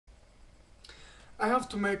I have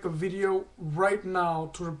to make a video right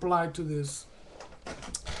now to reply to this.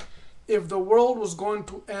 If the world was going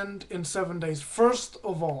to end in 7 days, first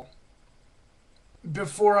of all,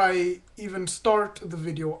 before I even start the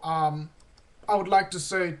video, I would like to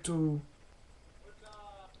say to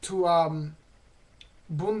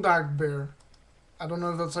Bundag Bear, I don't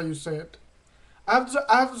know if that's how you say it. I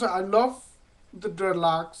have to say, I love the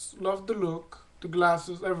dreadlocks, love the look, the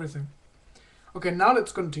glasses, everything. Okay, now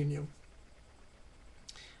let's continue.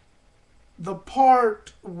 The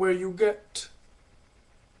part where you get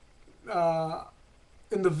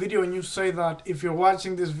in the video and you say that if you're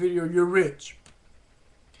watching this video, you're rich.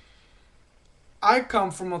 I come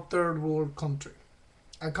from a third world country.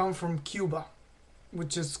 I come from Cuba,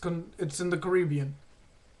 which is it's in the Caribbean.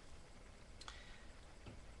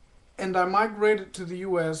 And I migrated to the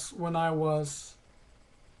US when I was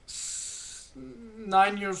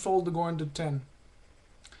 9 years old going to 10.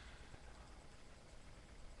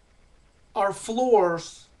 Our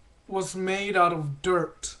floors was made out of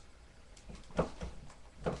dirt.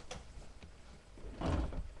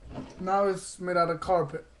 Now it's made out of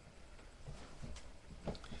carpet.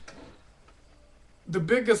 The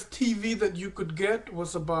biggest TV that you could get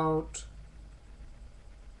was about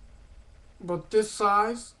this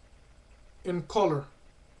size in color.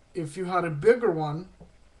 If you had a bigger one,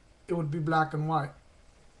 it would be black and white.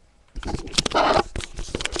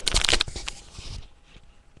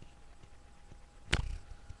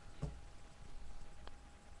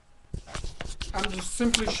 I'm just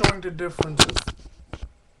simply showing the differences,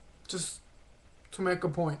 just to make a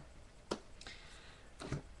point.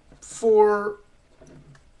 For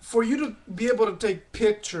you to be able to take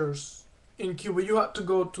pictures in Cuba, you had to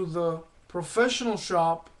go to the professional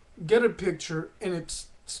shop, get a picture, and it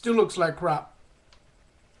still looks like crap.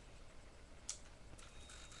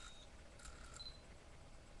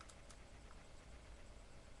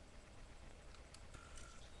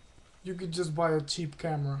 You could just buy a cheap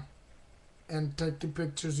camera and take the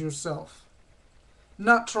pictures yourself.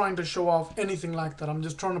 Not trying to show off anything like that. I'm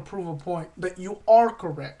just trying to prove a point that you are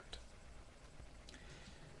correct.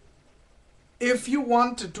 If you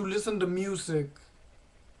wanted to listen to music,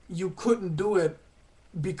 you couldn't do it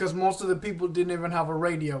because most of the people didn't even have a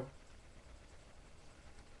radio.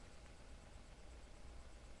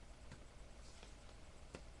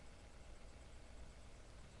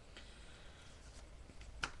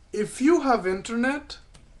 If you have internet,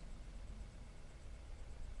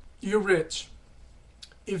 you're rich.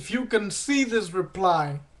 If you can see this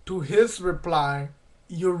reply to his reply,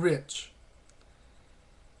 you're rich.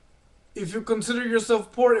 If you consider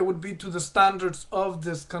yourself poor, it would be to the standards of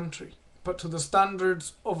this country. But to the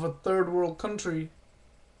standards of a third world country,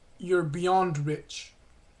 you're beyond rich.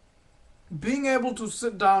 Being able to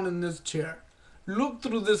sit down in this chair, look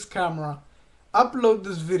through this camera, upload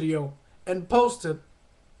this video, and post it,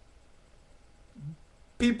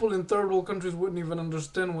 people in third world countries wouldn't even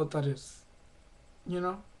understand what that is. You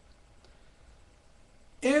know?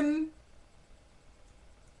 In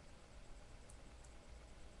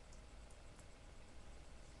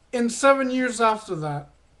 7 years after that,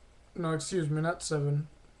 no, excuse me, not 7,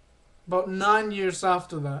 about 9 years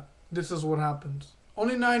after that, this is what happens.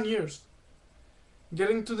 Only 9 years.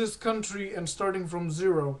 Getting to this country and starting from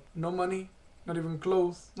zero, no money, not even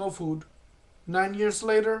clothes, no food. 9 years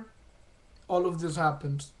later, all of this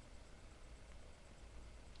happens.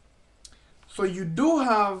 So you do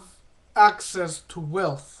have access to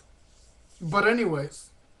wealth. But anyways,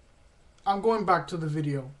 I'm going back to the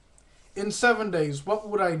video. In 7 days, what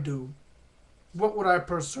would I do? What would I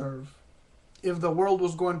preserve? If the world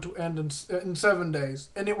was going to end in 7 days,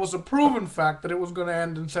 and it was a proven fact that it was going to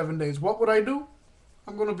end in 7 days, what would I do?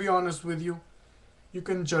 I'm going to be honest with you. You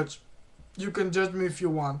can judge. You can judge me if you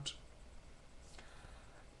want.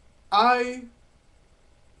 I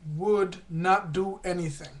would not do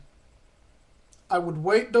anything. I would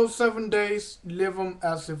wait those 7 days, live them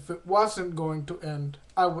as if it wasn't going to end.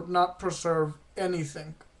 I would not preserve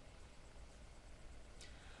anything.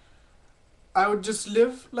 I would just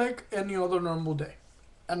live like any other normal day.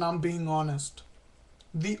 And I'm being honest.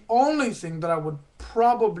 The only thing that I would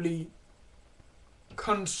probably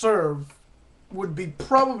conserve would be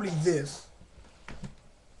probably this.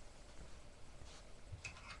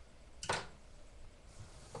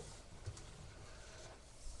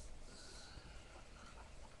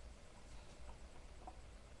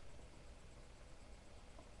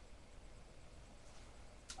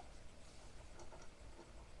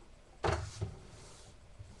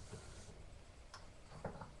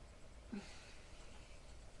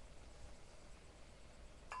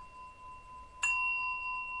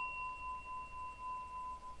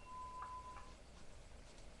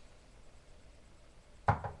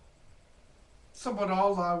 That's about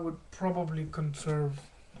all I would probably conserve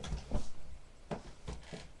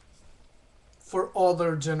for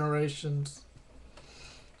other generations.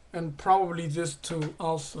 And probably this too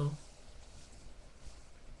also.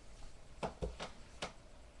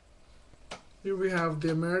 Here we have the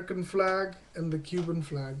American flag and the Cuban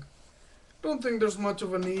flag. Don't think there's much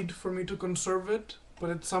of a need for me to conserve it, but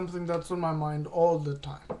it's something that's on my mind all the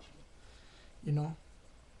time. You know?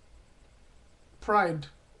 Pride.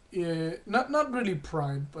 Not really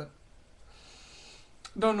pride, but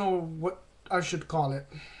don't know what I should call it.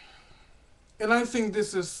 And I think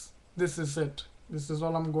this is it. This is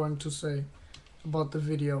all I'm going to say about the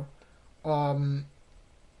video. And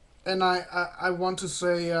I want to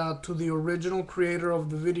say to the original creator of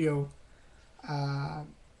the video,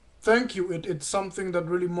 thank you. It's something that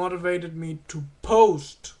really motivated me to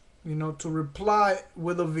post, you know, to reply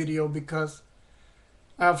with a video, because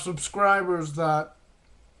I have subscribers that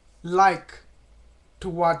like to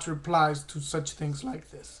watch replies to such things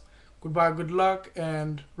like this. Goodbye, good luck,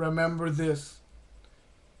 and remember this.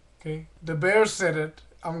 Okay, the bear said it.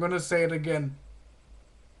 I'm gonna say it again.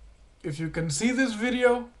 If you can see this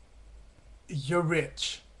video, you're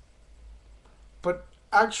rich. But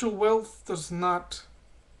actual wealth does not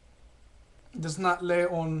lay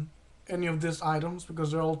on any of these items,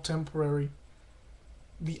 because they're all temporary.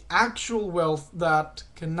 The actual wealth that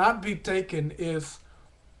cannot be taken is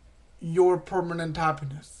your permanent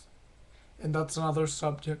happiness. And that's another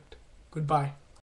subject. Goodbye.